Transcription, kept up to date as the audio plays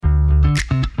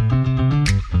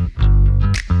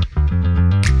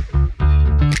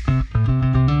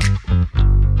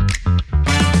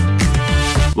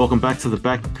Welcome back to the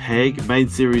Back Peg main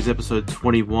series episode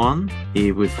 21.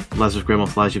 Here with Lazarus Grandma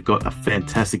Flash, you've got a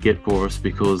fantastic get for us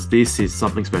because this is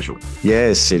something special.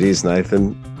 Yes, it is,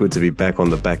 Nathan. Good to be back on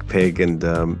the Back Peg, and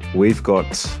we've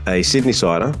got a Sydney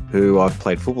sider who I've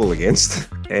played football against,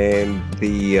 and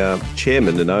the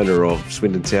chairman and owner of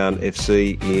Swindon Town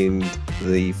FC in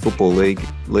the Football League,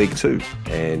 League 2.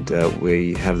 And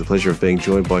we have the pleasure of being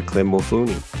joined by Clem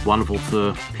Morfuni. Wonderful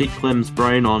to pick Clem's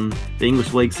brain on the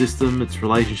English league system, its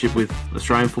relationship with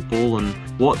Australian football, and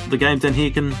what the games down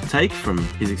here can take from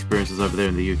his experiences over there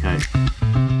in the UK.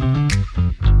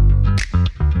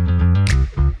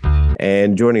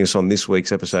 And joining us on this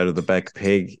week's episode of the Back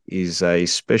Peg is a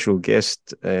special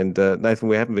guest. And Nathan,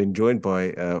 we haven't been joined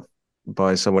by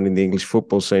someone in the English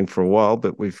football scene for a while,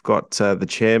 but we've got the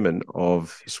chairman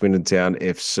of Swindon Town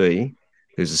FC,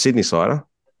 who's a Sydney sider,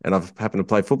 and I've happened to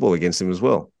play football against him as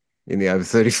well in the over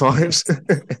 35s.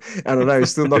 And I know he's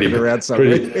still knocking around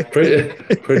somewhere.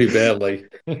 Pretty badly.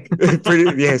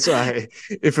 Yes.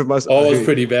 If it must, I was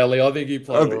pretty badly. I think you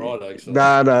played all right, actually. No,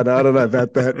 I don't know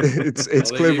about that.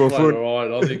 It's Clem or foot. All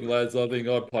right. I think, lads, I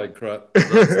played crap.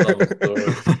 That's another story.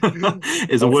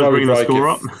 Is it worth bringing the score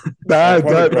up? No,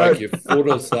 don't break your foot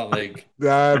or something.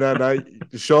 No.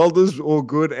 Shoulders all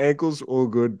good, ankles all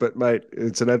good, but mate,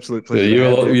 it's an absolute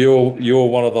pleasure. You're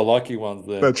one of the lucky ones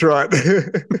there. That's right.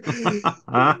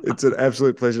 It's an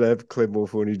absolute pleasure to have Clem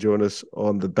Morfuni join us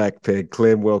on the Back Peg.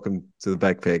 Clem, welcome to the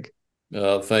Back Peg.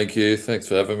 Thank you. Thanks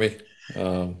for having me.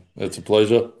 It's a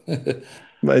pleasure.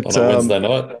 Mate, on a Wednesday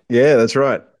night. Yeah, that's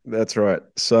right.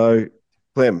 So,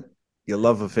 Clem, your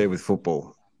love affair with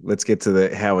football. Let's get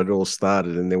to how it all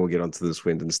started, and then we'll get onto the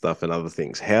Swindon stuff and other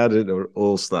things. How did it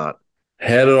all start?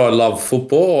 How did I love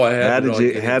football? How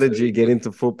did you get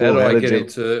into football? How did I get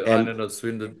into owning a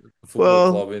Swindon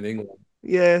football club in England?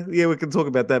 Yeah, we can talk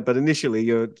about that. But initially,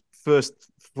 your first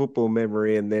football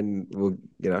memory, and then we'll,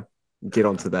 get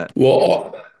onto that.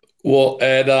 Well,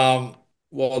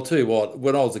 I'll tell you what.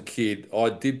 When I was a kid, I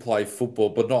did play football,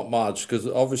 but not much because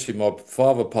obviously my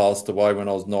father passed away when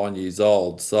I was 9 years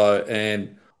old. So,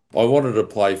 and I wanted to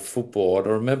play football. And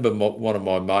I remember one of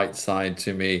my mates saying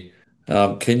to me,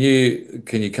 "Can you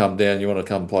come down? You want to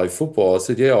come play football?" I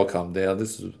said, "Yeah, I'll come down." I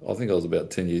think I was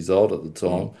about 10 years old at the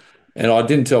time. And I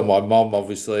didn't tell my mum,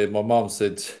 obviously. My mum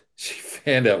said she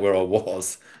found out where I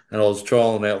was, and I was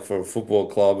trialing out for a football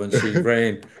club, and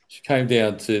she came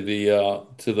down to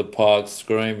the park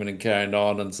screaming and carrying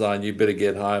on and saying, "You better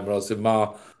get home." And I said, "Ma,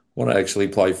 I want to actually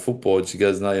play football." And she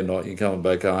goes, "No, you're not. You're coming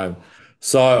back home."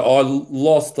 So I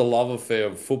lost the love affair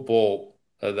of football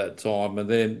at that time, and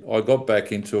then I got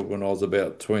back into it when I was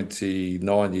about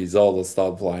 29 years old. I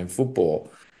started playing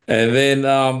football, and then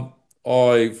I'm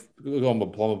a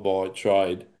plumber by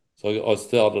trade, so I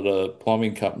started a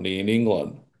plumbing company in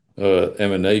England,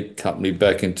 M&E company,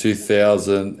 back in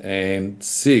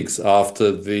 2006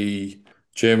 after the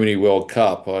Germany World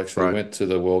Cup. I actually went to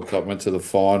the World Cup, went to the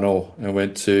final, and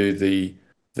went to the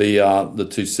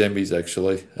two semis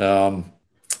actually.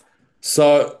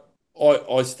 So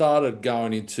I started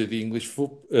going into the English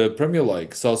Premier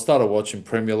League. So I started watching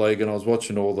Premier League, and I was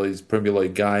watching all these Premier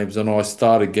League games, and I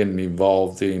started getting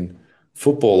involved in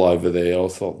football over there. I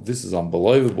thought, this is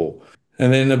unbelievable.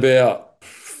 And then about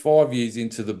 5 years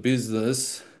into the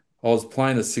business, I was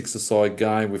playing a six-a-side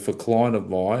game with a client of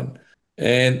mine,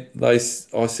 and I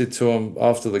said to him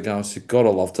after the game, I said, "God,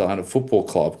 I'd love to own a football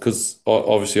club," because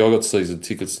obviously I got season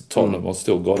tickets to Tottenham. I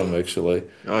still got them, actually.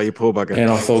 Oh, you poor bugger.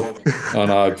 And I thought, I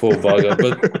know, poor bugger,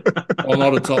 but I'm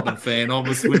not a Tottenham fan. I'm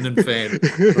a Swindon fan.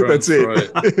 That's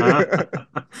it.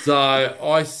 So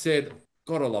I said,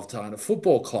 "God, I'd love to own a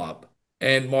football club."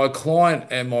 And my client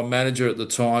and my manager at the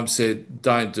time said,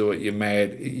 "Don't do it. You're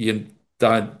mad. You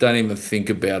don't even think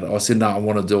about it." I said, "No, I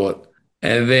want to do it."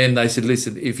 And then they said,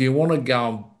 "Listen, if you want to go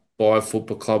and buy a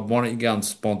football club, why don't you go and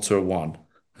sponsor one?"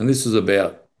 And this was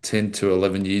about 10 to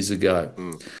 11 years ago.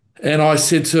 And I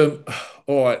said to him,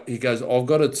 "All right." He goes, "I've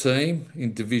got a team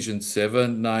in Division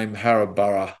 7 named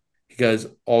Haraborough." He goes,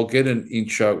 "I'll get an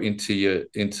intro into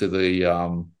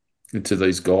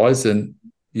these guys, and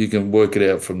you can work it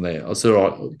out from there." I said, "All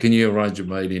right, can you arrange a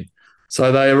meeting?"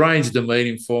 So they arranged a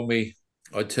meeting for me.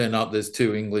 I turn up, there's two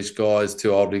old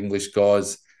English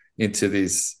guys into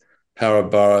this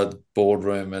Haraborough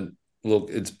boardroom, and look,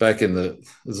 it's like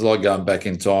going back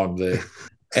in time there.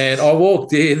 And I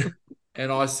walked in and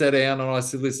I sat down and I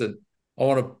said, "Listen, I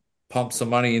want to pump some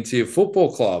money into your football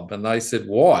club." And they said,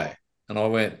 "Why?" And I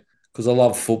went, "Because I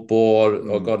love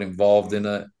football. I got involved in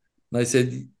it." And they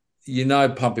said,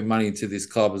 "Pumping money into this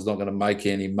club is not going to make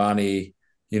you any money.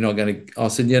 You're not going to." I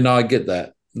said, "Yeah, no, I get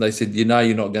that." And they said, "You're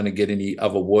not going to get any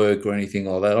other work or anything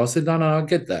like that." I said, "No, I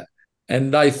get that."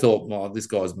 And they thought, "Oh, this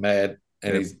guy's mad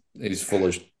and Yep. he's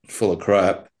full of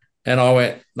crap." And I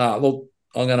went, "No, look,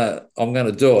 I'm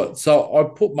gonna do it." So I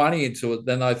put money into it.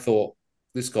 Then they thought,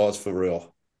 "This guy's for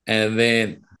real." And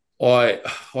then I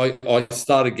I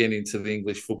started getting into the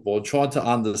English football, trying to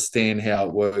understand how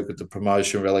it worked with the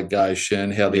promotion,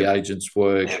 relegation, how the Yep. agents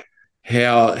work,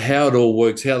 how it all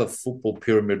works, how the football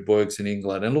pyramid works in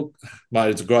England. And look, mate,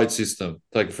 it's a great system.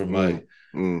 Take it from me. Mm.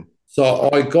 Mm. So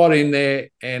I got in there,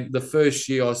 and the first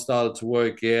year I started to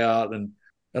work out, and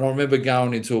I remember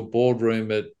going into a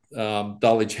boardroom at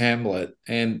Dulwich Hamlet,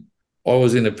 and I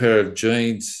was in a pair of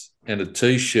jeans and a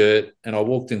t-shirt, and I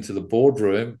walked into the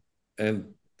boardroom,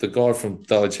 and the guy from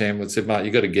Dulwich Hamlet said, "Mate,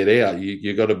 you got to get out.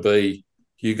 You got to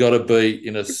be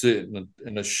in a suit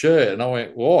and a shirt." And I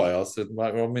went, "Why?" I said,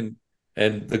 "Mate, well, I'm in."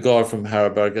 And the guy from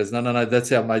Haribo goes, "No, no, no,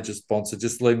 that's our major sponsor.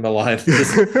 Just leave him alone.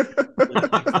 Just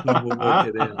next time we'll work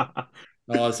it out."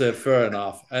 And I said, "Fair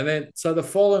enough." And then, so the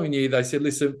following year, they said,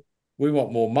 "Listen, we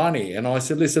want more money." And I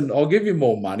said, "Listen, I'll give you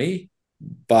more money,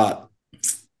 but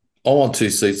I want two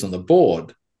seats on the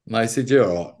board." And they said, "Yeah,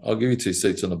 all right, I'll give you two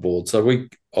seats on the board." So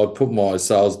I put my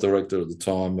sales director at the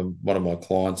time and one of my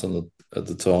clients at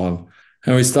the time,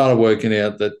 and we started working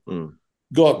out that Mm.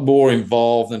 got more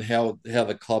involved in how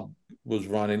the club was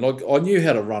running. Like, I knew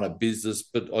how to run a business,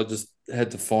 but I just had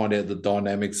to find out the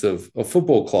dynamics of a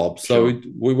football club. So Sure.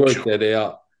 we worked that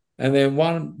out. And then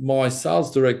my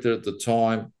sales director at the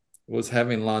time was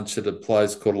having lunch at a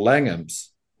place called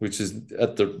Langham's, which is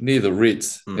near the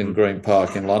Ritz in Mhm. Green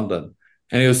Park in London.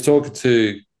 And he was talking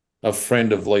to a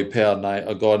friend of Lee Power,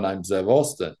 a guy named Zav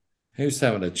Austin. He was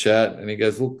having a chat, and he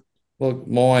goes, "Look,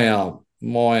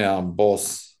 my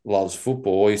boss loves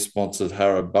football. He sponsored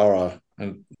Harrow Borough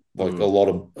and like a Mm. lot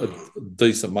of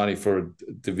decent money for a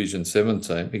Division 7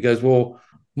 team." He goes, "Well,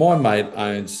 my mate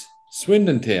owns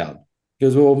Swindon Town." He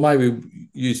goes, "Well, maybe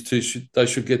you two they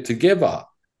should get together."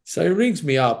 So he rings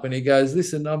me up and he goes,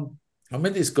 "Listen, I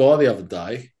met this guy the other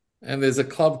day, and there's a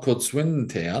club called Swindon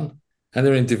Town, and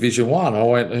they're in Division 1." I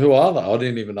went, "Who are they?" I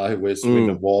didn't even know where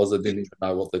Swindon Mm. was. I didn't even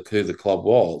know who the club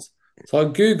was. So I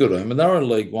Googled them, and they were in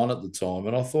League One at the time.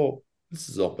 And I thought, this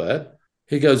is not bad.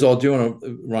 He goes, "Oh, do you want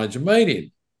to arrange a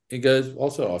meeting?" He goes, "I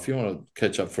said, oh, if you want to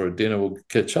catch up for a dinner, we'll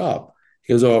catch up."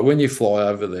 He goes, "All right, when you fly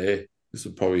over there," this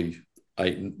is probably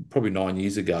 9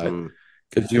 years ago, Mm.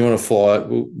 "because you want to fly,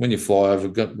 when you fly over,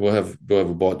 we'll have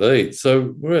a bite to eat."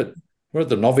 So we're at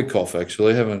the Novikov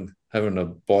actually having a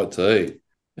bite to eat,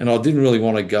 and I didn't really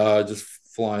want to go. Just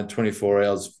flying 24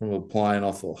 hours from a plane,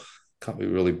 I thought, can't be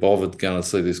really bothered going to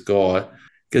see this guy.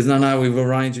 Because no, no, we've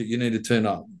arranged it. You need to turn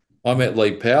up. I met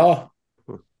Lee Power,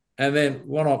 and then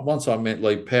once I met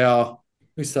Lee Power,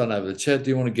 we started over the chat.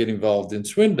 "Do you want to get involved in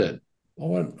Swindon?" I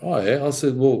went, "Oh yeah." I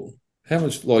said, "Well, how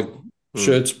much, like, Mm.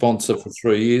 shirt sponsor for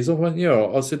 3 years?" I went, "Yeah."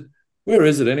 I said, "Where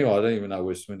is it anyway? I don't even know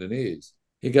where Swindon is."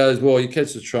 He goes, "Well, you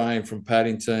catch the train from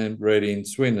Paddington, Reading,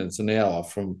 Swindon. It's an hour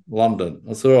from London."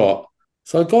 I said, "All right."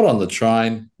 So I got on the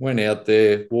train, went out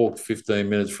there, walked 15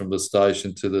 minutes from the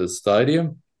station to the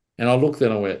stadium, and I looked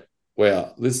and I went,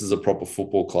 "Wow, this is a proper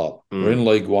football club. We're Mm. in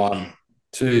League One,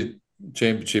 two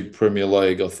Championship Premier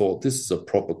League." I thought, this is a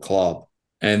proper club.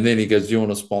 And then he goes, "Do you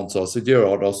want to sponsor?" I said, "Yeah,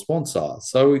 all right, I'll sponsor."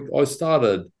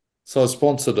 So I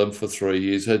sponsored them for 3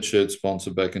 years, had shirt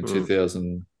sponsored back in Mm.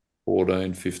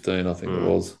 2014, 15, I think it Mm.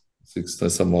 was, 16,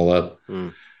 something like that.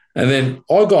 Mm. And then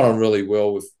I got on really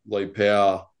well with Lee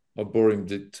Power. I brought him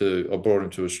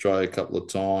to Australia a couple of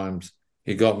times.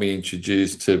 He got me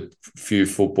introduced to a few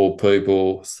football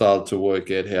people, started to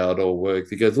work out how it all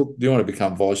worked. He goes, "Look, do you want to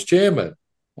become vice chairman?"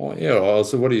 I went, "Yeah." I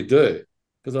said, "What do you do?"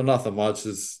 Because I'm nothing much,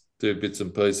 just do bits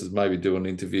and pieces, maybe do an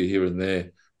interview here and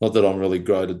there. Not that I'm really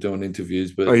great at doing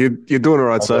interviews, Oh, but you're doing all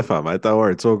right so far, mate. Don't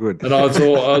worry, it's all good. and I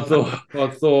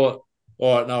thought,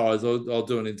 all right, no worries, I'll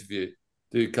do an interview,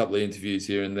 do a couple of interviews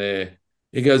here and there.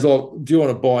 He goes, "Oh, do you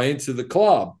want to buy into the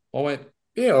club?" I went,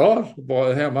 "Yeah, all right."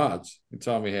 "Buy how much?" He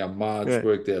told me how much, Yeah.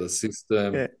 worked out a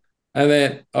system. Yeah. And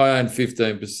then I owned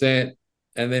 15%.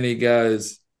 And then he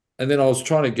goes, and then I was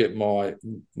trying to get my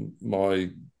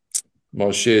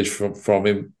my shares from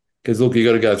him. Because look, you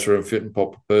got to go through a fit and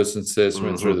proper person test.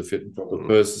 Went through Mm-hmm. the fit and proper Mm.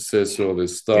 person test, all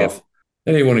this Yep. stuff.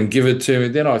 Then he wouldn't give it to me.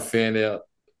 Then I found out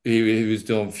he was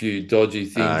doing a few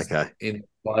dodgy Ah, things okay. in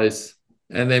place.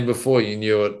 And then before you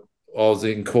knew it, I was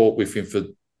in court with him for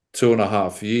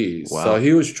 2.5 years. So Wow.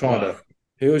 he was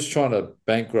trying to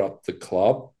bankrupt the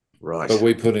club, but Right.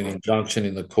 we put an injunction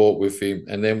in the court with him,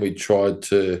 and then he tried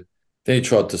to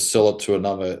sell it to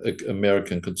another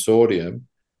American consortium,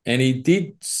 and he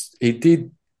did.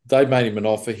 They made him an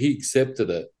offer. He accepted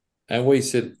it, and we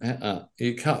said,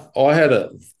 "You can't." I had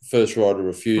a first right of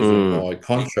refusal in Mm. my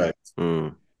contract,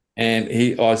 Mm. And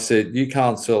I said, you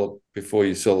can't sell it before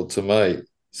you sell it to me.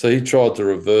 So he tried to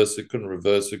reverse it, couldn't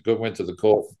reverse it, went to the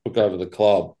court, took over the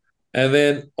club. And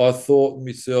then I thought to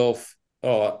myself,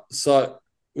 all right, so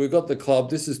we got the club.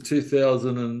 This is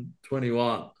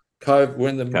 2021. COVID, we're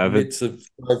in the COVID. midst of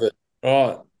COVID. All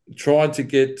right, trying to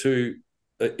get to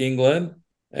England,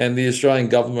 and the Australian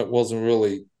government wasn't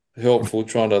really helpful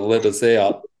trying to let us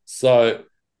out. So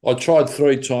I tried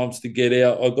 3 times to get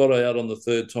out. I got out on the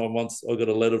third time. Once I got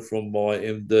a letter from my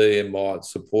MD and my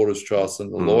supporters trust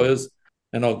and the lawyers,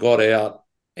 and I got out.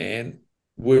 And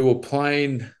we were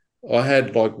playing. We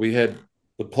had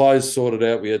the players sorted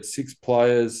out. We had 6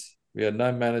 players. We had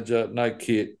no manager, no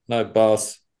kit, no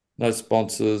bus, no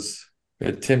sponsors. We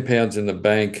had £10 in the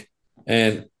bank,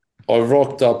 and I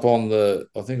rocked up on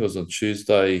I think it was on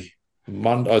Tuesday,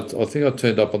 Monday. I think I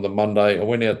turned up on the Monday. I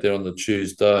went out there on the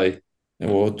Tuesday,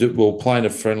 and we were playing a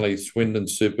friendly Swindon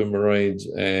Supermarines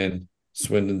and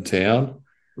Swindon Town.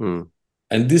 Mm.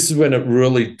 And this is when it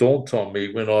really dawned on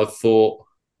me when I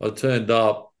turned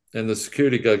up and the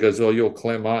security guy goes, "Oh, you're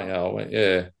Clem, aren't you?" I went,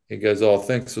 "Yeah." He goes, "Oh,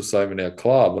 thanks for saving our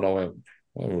club." And I went,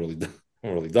 "I haven't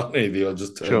really done anything. I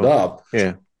just turned Sure. up."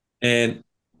 Yeah. And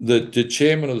the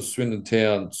chairman of the Swindon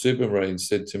Town Supermarine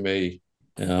said to me,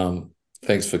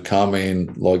 "Thanks for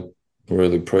coming. Like,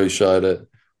 really appreciate it."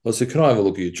 I said, "Can I have a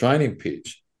look at your training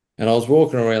pitch?" And I was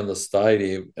walking around the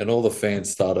stadium, and all the fans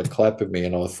started clapping me,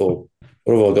 and I thought,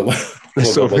 "What have I got, what have I got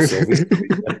myself into?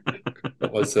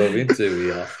 Got myself into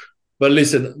here?" But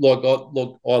listen,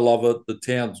 I love it. The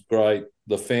town's great.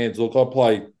 The fans, look,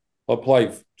 I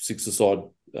play six-a-side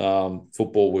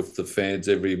football with the fans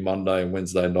every Monday and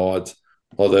Wednesday nights.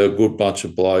 Like, they're a good bunch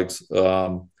of blokes.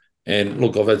 And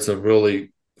look, I've had some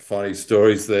really funny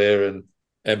stories there,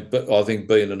 but I think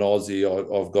being an Aussie,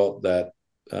 I've got that.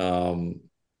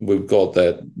 We've got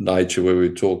that nature where we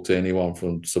talk to anyone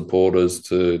from supporters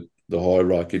to the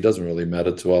hierarchy. It doesn't really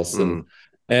matter to us. And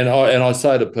I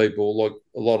say to people, like,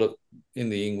 a lot of in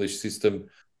the English system,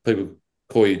 people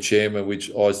call you chairman,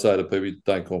 which I say to people,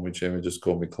 don't call me chairman, just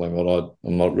call me Clem.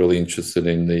 I'm not really interested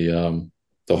in the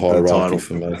The hierarchy title.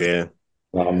 for me. Yeah.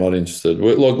 No, I'm not interested.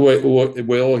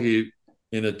 We're all here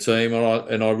in a team,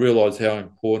 and I realise how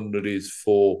important it is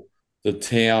for the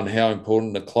town, how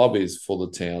important the club is for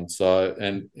the town. So,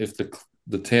 and if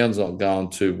the town's not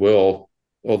going too well,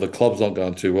 or the club's not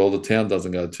going too well, the town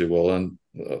doesn't go too well, and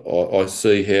I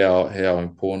see how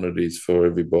important it is for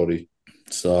everybody.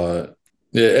 So,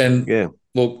 yeah, and Yeah.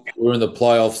 look, we were in the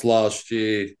playoffs last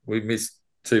year. We missed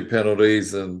 2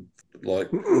 penalties, and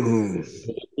like,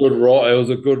 good ride. It was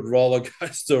a good roller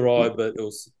coaster ride, but it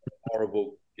was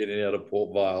horrible getting out of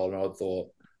Port Vale, and I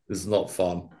thought, this is not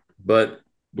fun. But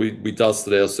we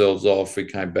dusted ourselves off. We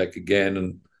came back again,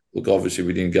 and look, obviously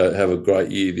we didn't go have a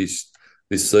great year this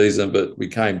season, but we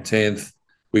came 10th.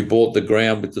 We bought the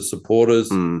ground with the supporters,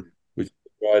 which is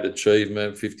a great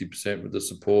achievement. 50% with the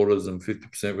supporters and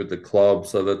 50% with the club.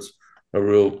 So that's a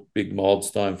real big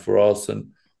milestone for us,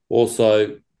 and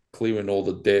also clearing all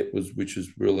the debt which is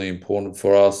really important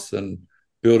for us, and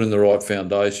building the right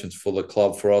foundations for the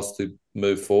club for us to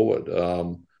move forward.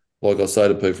 Like I say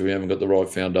to people, if you haven't got the right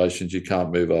foundations, you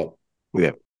can't move up.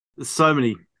 Yeah. There's so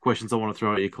many questions I want to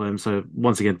throw at you, Clem. So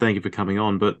once again, thank you for coming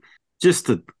on. But just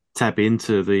to tap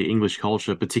into the English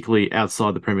culture, particularly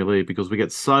outside the Premier League, because we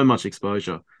get so much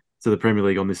exposure to the Premier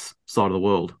League on this side of the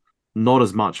world. Not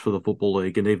as much for the Football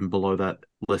League, and even below that,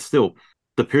 less still.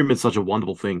 The pyramid's such a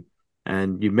wonderful thing.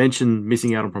 And you mentioned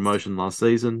missing out on promotion last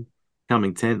season,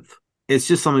 coming 10th. It's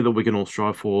just something that we can all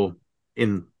strive for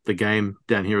in the game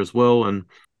down here as well. And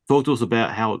talk to us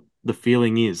about how the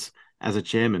feeling is as a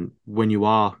chairman when you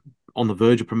are on the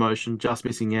verge of promotion, just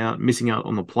missing out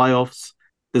on the playoffs.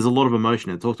 There's a lot of emotion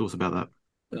there. Talk to us about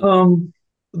that.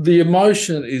 The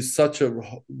emotion is such a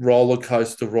roller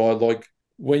coaster ride. Like,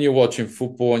 when you're watching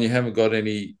football and you haven't got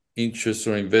any interest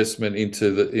or investment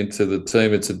into the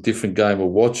team, it's a different game of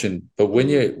watching. But when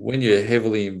you're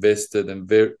heavily invested, and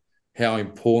how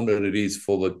important it is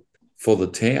for the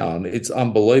town, it's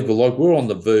unbelievable. Like, we're on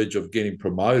the verge of getting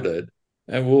promoted,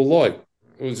 and it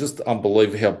was just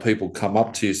unbelievable how people come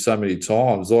up to you so many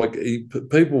times. Like,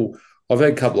 people, I've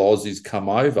had a couple of Aussies come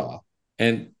over,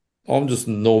 and I'm just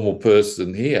a normal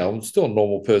person here. I'm still a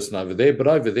normal person over there, but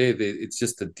over there it's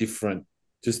just a different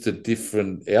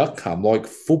outcome. Like,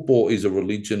 football is a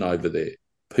religion over there.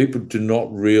 People do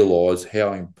not realise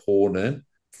how important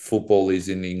football is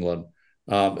in England,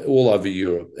 all over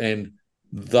Europe, and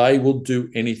they will do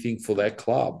anything for that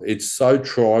club. It's so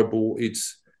tribal.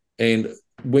 And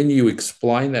when you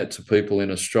explain that to people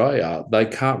in Australia, they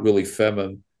can't really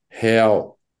fathom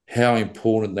how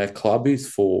important that club is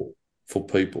for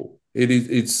people.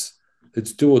 It's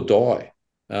it's do or die.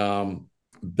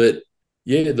 But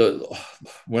yeah,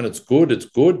 when it's good, it's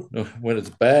good. When it's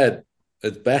bad.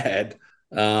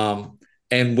 Um,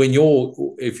 and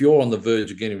if you're on the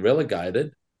verge of getting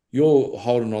relegated, you're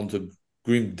holding on to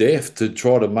grim death to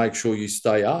try to make sure you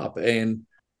stay up. And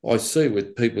I see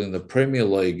with people in the Premier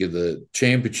League, the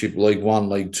Championship, League One,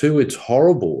 League Two, it's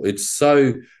horrible. It's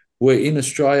so where in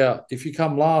Australia, if you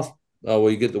come last, oh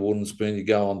well, you get the wooden spoon, you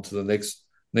go on to the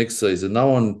next season. No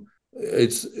one,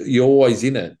 you're always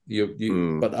in it.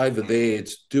 But over there,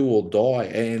 it's do or die,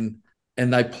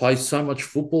 and they play so much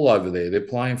football over there. They're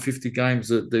playing 50 games,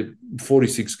 the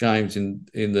 46 games Yeah.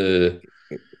 in the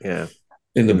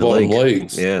In the bottom league.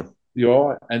 leagues. Yeah. You're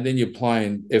right. And then you're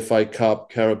playing FA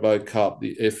Cup, Carabao Cup,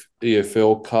 the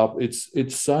EFL Cup.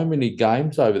 It's so many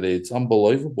games over there. It's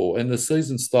unbelievable. And the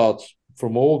season starts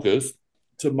from August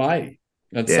to May,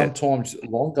 and Yeah. sometimes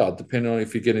longer, depending on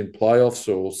if you get in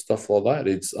playoffs or stuff like that.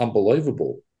 It's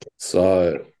unbelievable.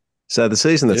 So the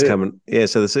season that's yeah. coming,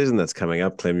 so the season that's coming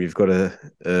up, Clem, you've got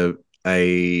a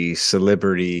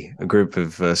group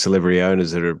of celebrity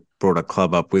owners that have brought a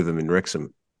club up with them in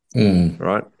Wrexham,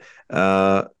 right?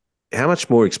 How much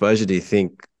more exposure do you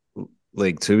think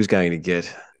League Two is going to get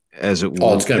as it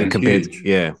will It's going to be compared? huge.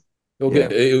 Yeah, It'll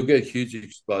get huge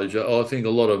exposure. I think a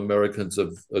lot of Americans are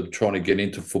trying to get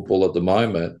into football at the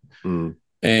moment, and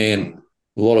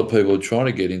a lot of people are trying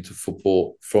to get into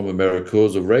football from America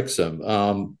because of Wrexham.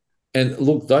 And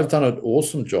look, they've done an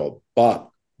awesome job, but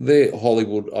they're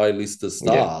Hollywood A-lister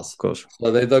stars, of course. so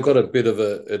they've got a bit of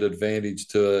an advantage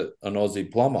to an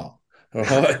Aussie plumber,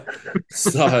 right?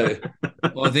 So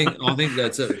I think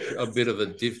that's a bit of a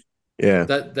diff. Yeah,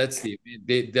 That's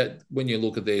that when you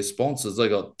look at their sponsors, they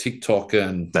got TikTok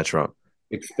and that's right.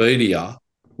 Expedia.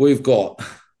 We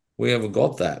haven't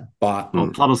got that, but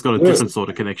Plumber's got a different sort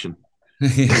of connection.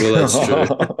 well, that's true.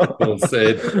 Well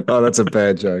said. Oh, that's a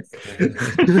bad joke.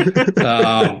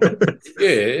 Yeah,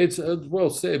 it's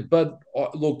well said. But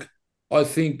look, I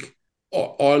think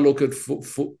I look at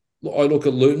I look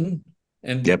at Luton,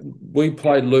 and Yep. we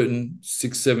played Luton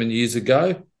 6-7 years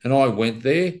ago, and I went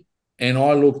there, and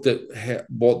I looked at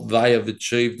what they have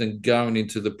achieved and going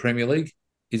into the Premier League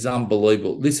is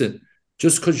unbelievable. Listen,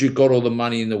 just because you've got all the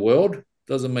money in the world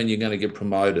doesn't mean you're going to get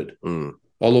promoted.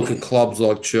 I look at clubs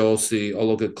like Chelsea. I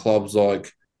look at clubs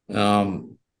like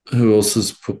who else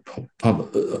has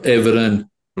pumped Everton.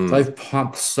 They've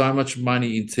pumped so much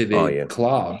money into their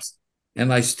clubs, and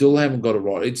they still haven't got it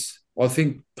right. I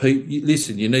think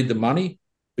listen, you need the money,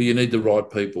 but you need the right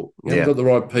people. You haven't got the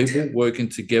right people working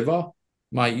together,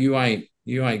 mate. You ain't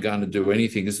going to do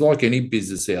anything. It's like any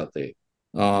business out there.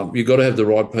 You've got to have the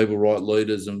right people, right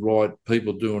leaders, and right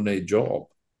people doing their job.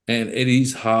 And it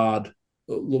is hard.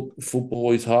 Look,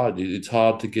 football is hard. It's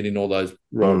hard to get in all those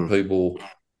right people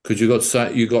because you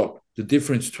got the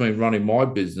difference between running my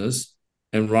business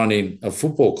and running a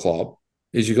football club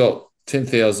is you got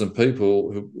 10,000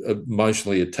 people who are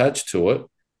emotionally attached to it.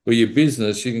 But your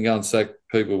business, you can go and sack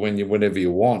people whenever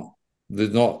you want.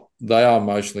 They are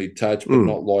emotionally attached, but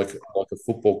not like a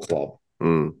football club.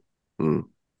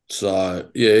 So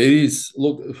yeah, it is.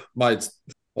 Look, mates,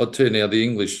 I'll tell you now, the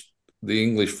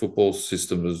English football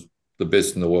system is the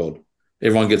best in the world.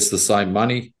 Everyone gets the same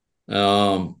money.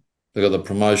 They got the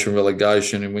promotion,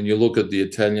 relegation, and when you look at the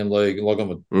Italian league, like I've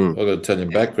got an Italian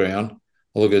background,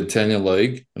 I look at Italian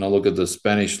league and I look at the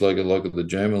Spanish league and I look at the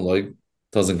German league. It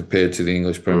doesn't compare to the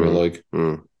English Premier League.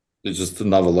 It's just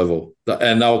another level,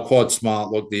 and they were quite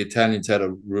smart. Like the Italians had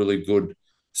a really good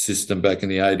system back in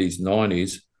the 80s,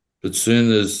 90s, but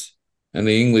and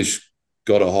the English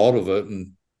got a hold of it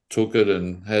and took it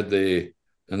and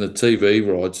and the TV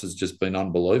rights has just been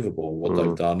unbelievable what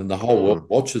they've done, and the whole world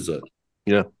watches it.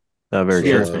 Yeah, very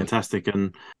Yeah, true. it's fantastic.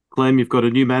 And Clem, you've got a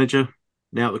new manager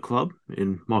now at the club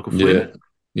in Michael Flynn.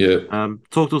 Yeah.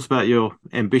 Talk to us about your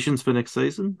ambitions for next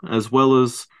season, as well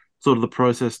as sort of the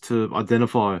process to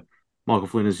identify Michael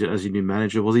Flynn as your new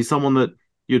manager. Was he someone that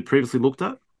you'd previously looked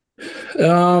at?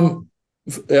 Our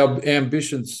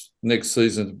ambitions next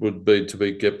season would be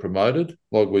to get promoted.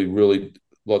 Like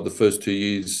the first 2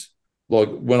 years. Like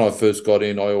when I first got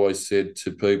in, I always said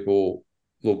to people,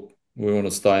 look, we want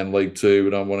to stay in League Two. We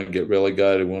don't want to get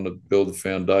relegated. We want to build the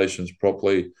foundations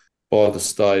properly, buy the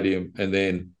stadium, and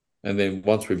then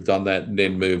once we've done that, and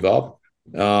then move up.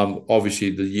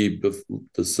 Obviously,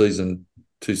 the season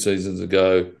 2 seasons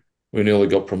ago, we nearly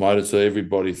got promoted. So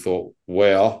everybody thought,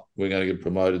 wow, we're going to get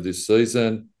promoted this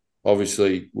season.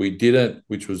 Obviously, we didn't,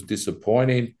 which was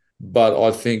disappointing. But I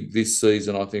think this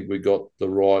season, we got the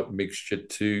right mixture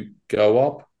to go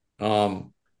up.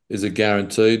 Is it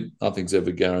guaranteed? Nothing's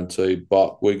ever guaranteed,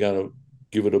 but we're going to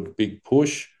give it a big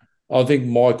push. I think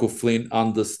Michael Flynn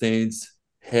understands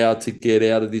how to get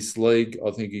out of this league.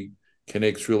 I think he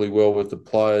connects really well with the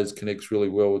players, connects really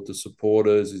well with the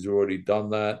supporters. He's already done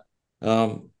that,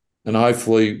 and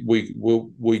hopefully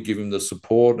we give him the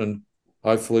support, and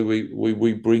hopefully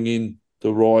we bring in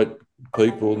the right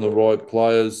people and the right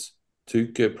players to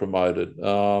get promoted.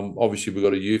 Obviously, we've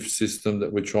got a youth system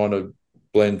that we're trying to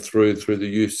blend through the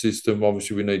youth system.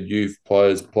 Obviously, we need youth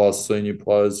players plus senior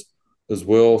players as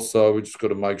well. So we just got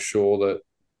to make sure that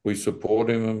we support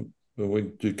him and we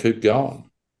do keep going.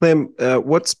 Clem,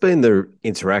 what's been the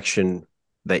interaction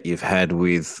that you've had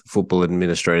with football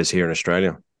administrators here in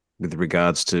Australia with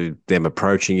regards to them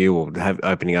approaching you or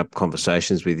opening up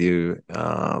conversations with you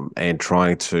and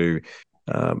trying to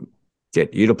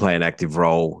get you to play an active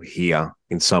role here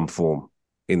in some form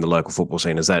in the local football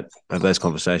scene? Have those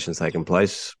conversations taken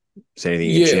place? Is there anything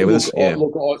you can Yeah, share with us? Yeah.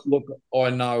 I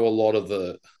know a lot of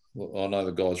I know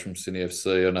the guys from Sydney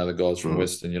FC. I know the guys from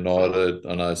Western United.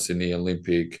 I know Sydney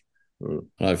Olympic. I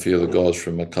know a few of the guys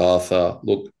from Macarthur.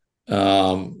 Look,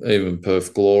 even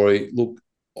Perth Glory. Look,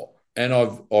 and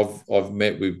I've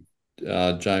met with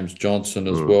James Johnson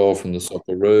as well from the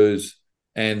Socceroos,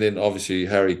 and then obviously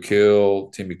Harry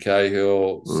Kewell, Timmy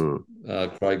Cahill,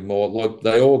 Craig Moore. Like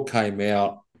they all came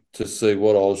out to see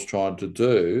what I was trying to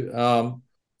do.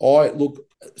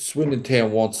 Swindon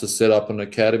Town wants to set up an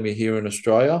academy here in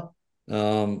Australia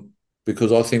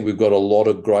because I think we've got a lot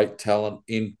of great talent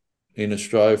in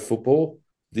Australia football.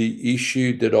 The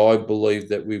issue that I believe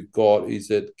that we've got is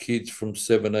that kids from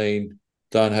 17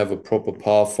 don't have a proper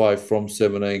pathway from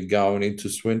 17 going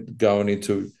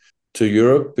into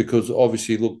Europe because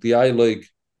obviously, look, the A League,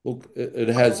 look, it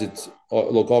has its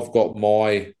look. I've got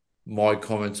my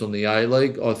comments on the A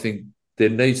League. I think there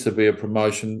needs to be a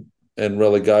promotion and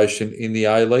relegation in the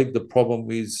A League. The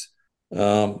problem is,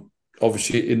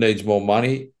 obviously, it needs more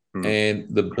money, and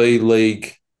the B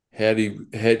League.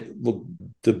 Look?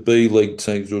 The B League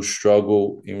teams will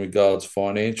struggle in regards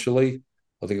financially.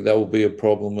 I think that will be a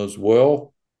problem as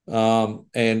well.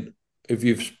 And if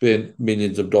you've spent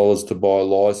millions of dollars to buy a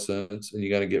license and you're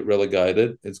going to get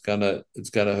relegated, it's gonna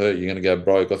hurt. You're going to go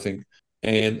broke, I think.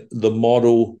 And the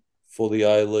model for the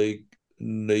A League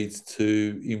needs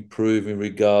to improve in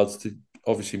regards to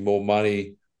obviously more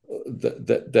money.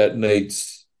 That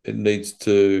needs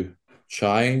to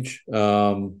change.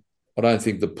 I don't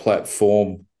think the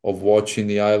platform of watching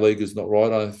the A League is not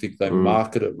right. I don't think they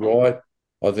market it right.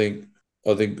 I think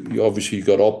obviously you've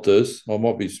got Optus. I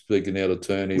might be speaking out of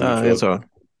turn here, No, that's all right.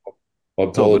 I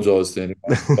apologise to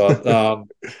anyone.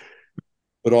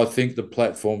 But I think the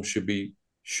platform should be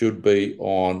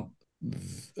on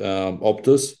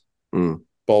Optus,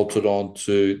 bolted on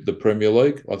to the Premier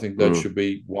League. I think that should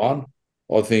be one.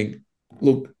 I think,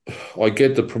 look, I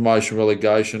get the promotion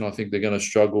relegation. I think they're going to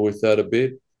struggle with that a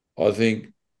bit. I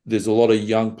think there's a lot of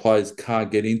young players can't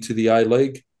get into the A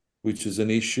League, which is an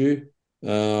issue.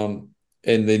 And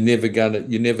you're never going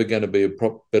to be a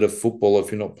better footballer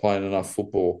if you're not playing enough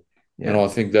football. Yeah. And I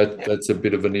think that's a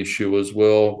bit of an issue as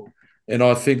well. And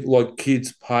I think like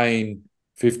kids paying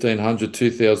 $1,500,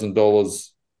 $2,000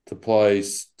 to play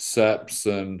SAPs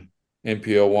and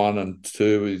NPL 1 and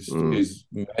 2 is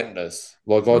madness.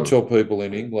 Like I tell people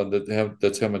in England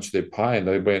that's how much they're paying.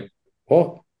 They went,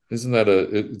 what? Isn't that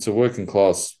it's a working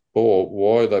class sport?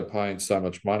 Why are they paying so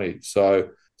much money? So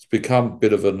it's become a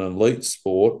bit of an elite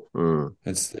sport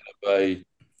instead of a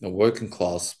working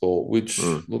class sport, which,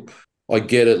 look, I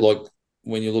get it. Like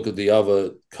when you look at the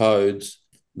other codes,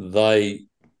 they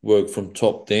work from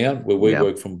top down, where we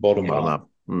work from bottom up.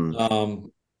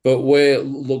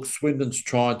 But Swindon's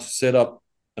trying to set up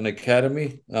an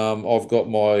academy. I've got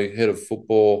my head of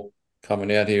football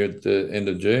coming out here at the end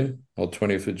of June, or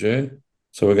 20th of June.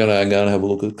 So we're going to go and have a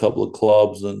look at a couple of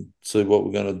clubs and see what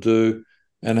we're going to do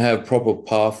and have proper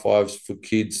pathways for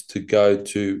kids to go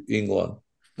to England.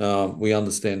 We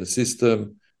understand the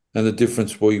system, and the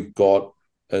difference we've got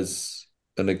as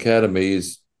an academy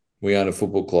is we own a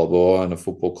football club, or I own a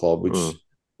football club, which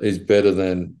is better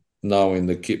than knowing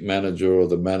the kit manager or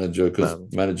the manager, because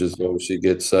managers obviously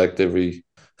get sacked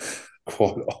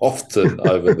quite often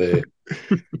over there.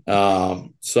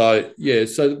 So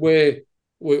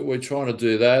we're trying to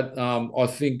do that. I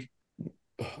think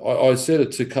I said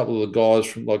it to a couple of the guys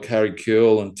from like Harry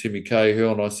Kewell and Timmy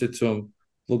Cahill, and I said to them,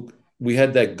 look, we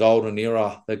had that golden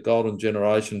era, that golden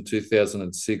generation,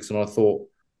 2006, and I thought,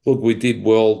 look, we did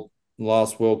well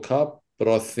last World Cup, but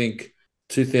I think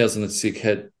 2006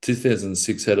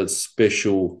 had a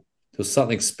special. There was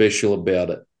something special about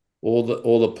it. All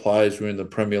the players were in the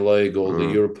Premier League or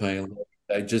the European League.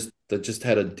 They just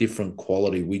had a different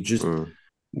quality. We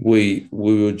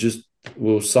were just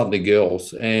we were something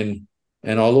else. And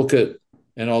I look at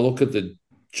the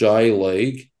J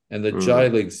League, and the J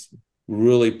Mm, League's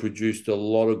really produced a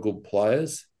lot of good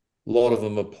players. A lot of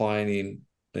them are playing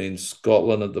in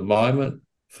Scotland at the moment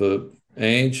for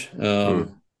Ange.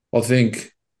 mm, I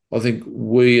think I think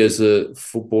we as a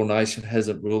football nation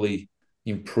hasn't really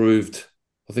improved.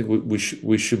 I think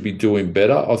we should be doing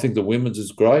better. I think the women's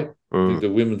is great. I think mm. the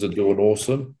women's are doing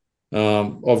awesome.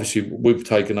 Obviously, we've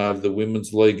taken over the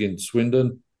women's league in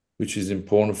Swindon, which is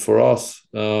important for us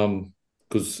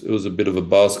because it was a bit of a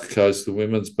basket case, the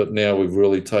women's, but now we've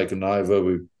really taken over.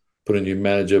 We've put a new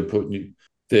manager,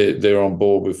 they're on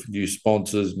board with new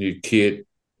sponsors, new kit.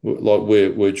 Like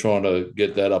we're trying to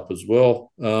get that up as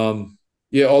well.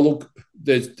 Yeah, I look.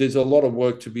 There's a lot of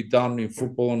work to be done in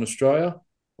football in Australia.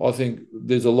 I think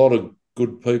there's a lot of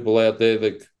good people out there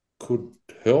that could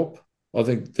help. I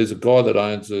think there's a guy that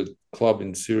owns a club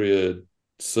in Syria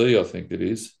C, I think it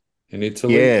is, in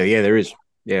Italy. Yeah, yeah, there is.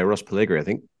 Yeah, Ross Pellegrini, I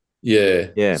think. Yeah,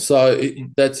 Yeah, so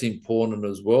that's important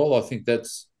as well. I think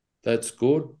that's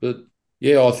good, but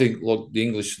yeah, I think like the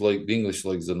English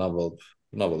league's another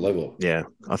level. yeah.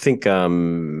 I think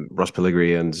Ross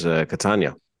Pellegrini and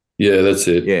Catania. Yeah, that's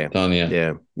it, Yeah, Tanya.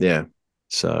 yeah, yeah.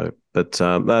 So, but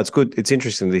no, it's good. It's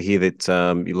interesting to hear that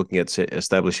you're looking at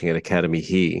establishing an academy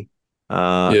here.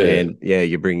 Yeah, And yeah,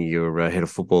 you're bringing your head of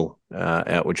football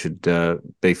out, which should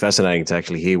be fascinating to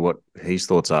actually hear what his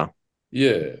thoughts are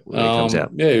yeah, when he comes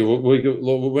out. yeah.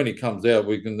 When he comes out,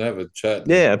 we can have a chat,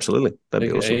 and Yeah, absolutely.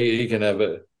 That'd be awesome. he can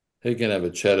have a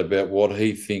chat about what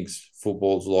he thinks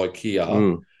football's like here.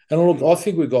 Mm. And look, I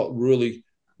think we got really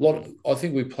lot. I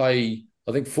think we play.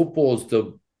 I think football's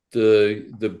the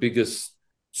biggest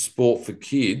sport for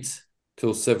kids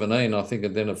till 17. I think,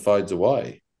 and then it fades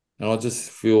away. And I just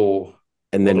feel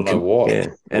And I then don't know why. yeah,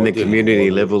 and I then do know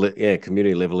why.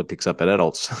 community level, it picks up at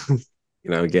adults.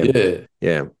 Again, Yeah,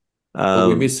 yeah. but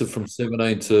we Um, miss it from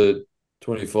 17 to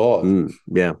 25.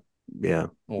 yeah, yeah.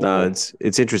 No, Or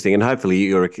it's interesting, and hopefully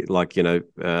you're like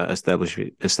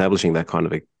establishing that kind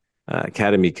of a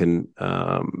academy can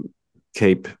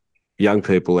keep young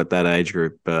people at that age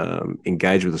group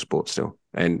engaged with the sport still,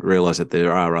 and realize that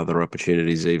there are other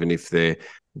opportunities, even if they're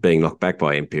being knocked back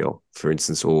by NPL, for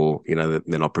instance, or that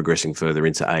they're not progressing further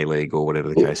into A League or whatever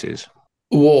the case is.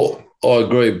 Well, I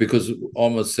agree because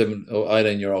I'm a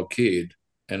 18-year-old kid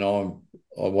and I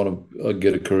want to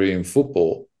get a career in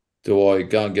football. Do I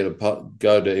go and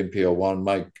go to NPL one,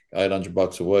 make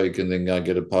 $800 a week, and then go and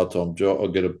get a part-time job or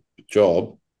get a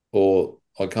job, or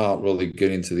I can't really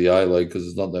get into the A League because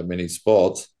there's not that many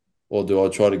spots, or do I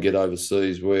try to get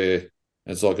overseas where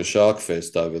it's like a shark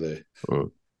fest over there?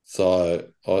 Mm, So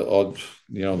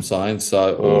you know what I'm saying?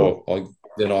 So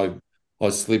mm, I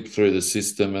slip through the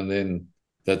system and then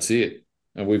that's it.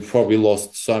 And we've probably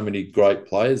lost so many great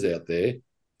players out there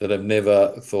that have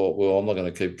never thought, well, I'm not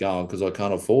going to keep going because I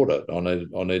can't afford it.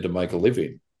 I need to make a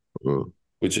living, mm.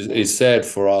 which is sad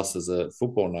for us as a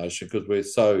football nation because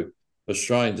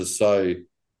Australians are so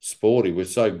sporty. We're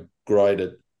so great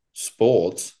at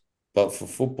sports, but for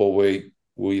football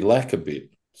we lack a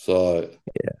bit. So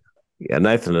Yeah,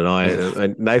 Nathan and I,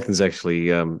 and Nathan's actually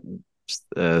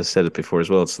said it before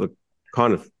as well. It's the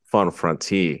kind of final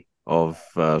frontier of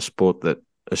sport that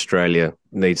Australia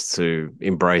needs to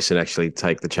embrace and actually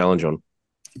take the challenge on.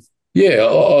 yeah,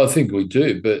 I think we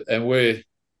do, but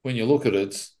when you look at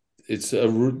it, it's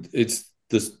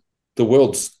the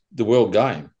world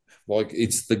game. Like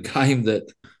it's the game that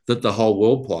the whole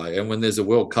world play. And when there's a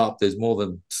World Cup, there's more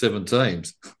than 7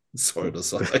 teams. Sorry to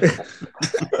say.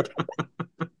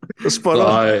 Spot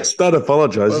on. So Don't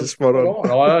apologise. well, It's spot spot on.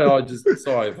 on. I just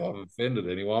sorry if I've offended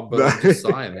anyone, but No. I'm just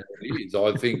saying how it is.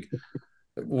 I think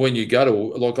when you go to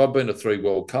like I've been to 3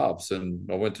 World Cups and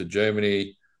I went to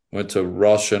Germany, went to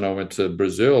Russia, and I went to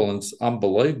Brazil, and it's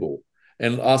unbelievable.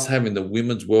 And us having the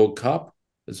Women's World Cup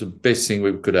is the best thing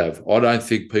we could have. I don't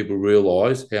think people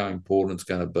realise how important it's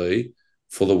going to be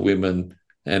for the women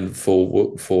and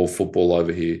for football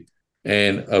over here.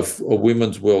 And a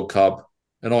Women's World Cup,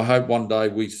 and I hope one day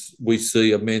we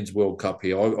see a Men's World Cup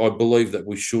here. I believe that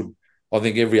we should. I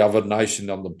think every other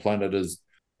nation on the planet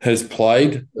has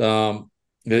played.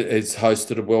 It's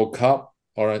hosted a World Cup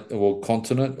or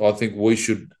continent. I think we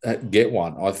should get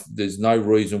one. There's no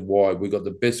reason why. We've got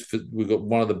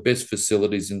one of the best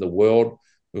facilities in the world.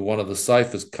 We're one of the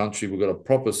safest country. We've got a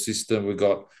proper system.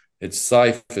 It's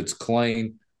safe. It's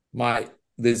clean, mate.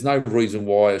 There's no reason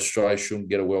why Australia shouldn't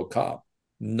get a World Cup.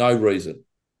 No reason.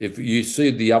 If you see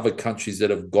the other countries that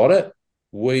have got it,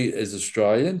 we as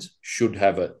Australians should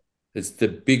have it. It's the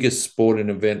biggest sporting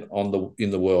event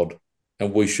in the world,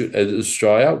 and we should, as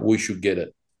Australia, we should get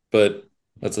it. But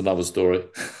that's another story.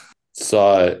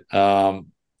 So, I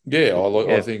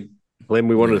Yeah, think, Clem,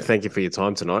 we wanted to yeah, thank you for your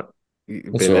time tonight. You've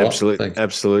that's been all an right. absolute Thank you.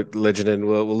 absolute legend, and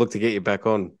we'll look to get you back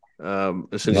on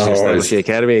as soon as you No establish the worries.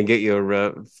 academy and get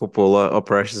your football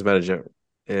operations manager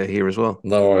here as well.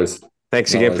 No worries.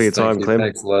 Thanks No again for worries. your Thank time, you. Clem.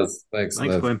 Thanks, Les. Thanks,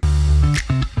 Thanks, Les. Clem.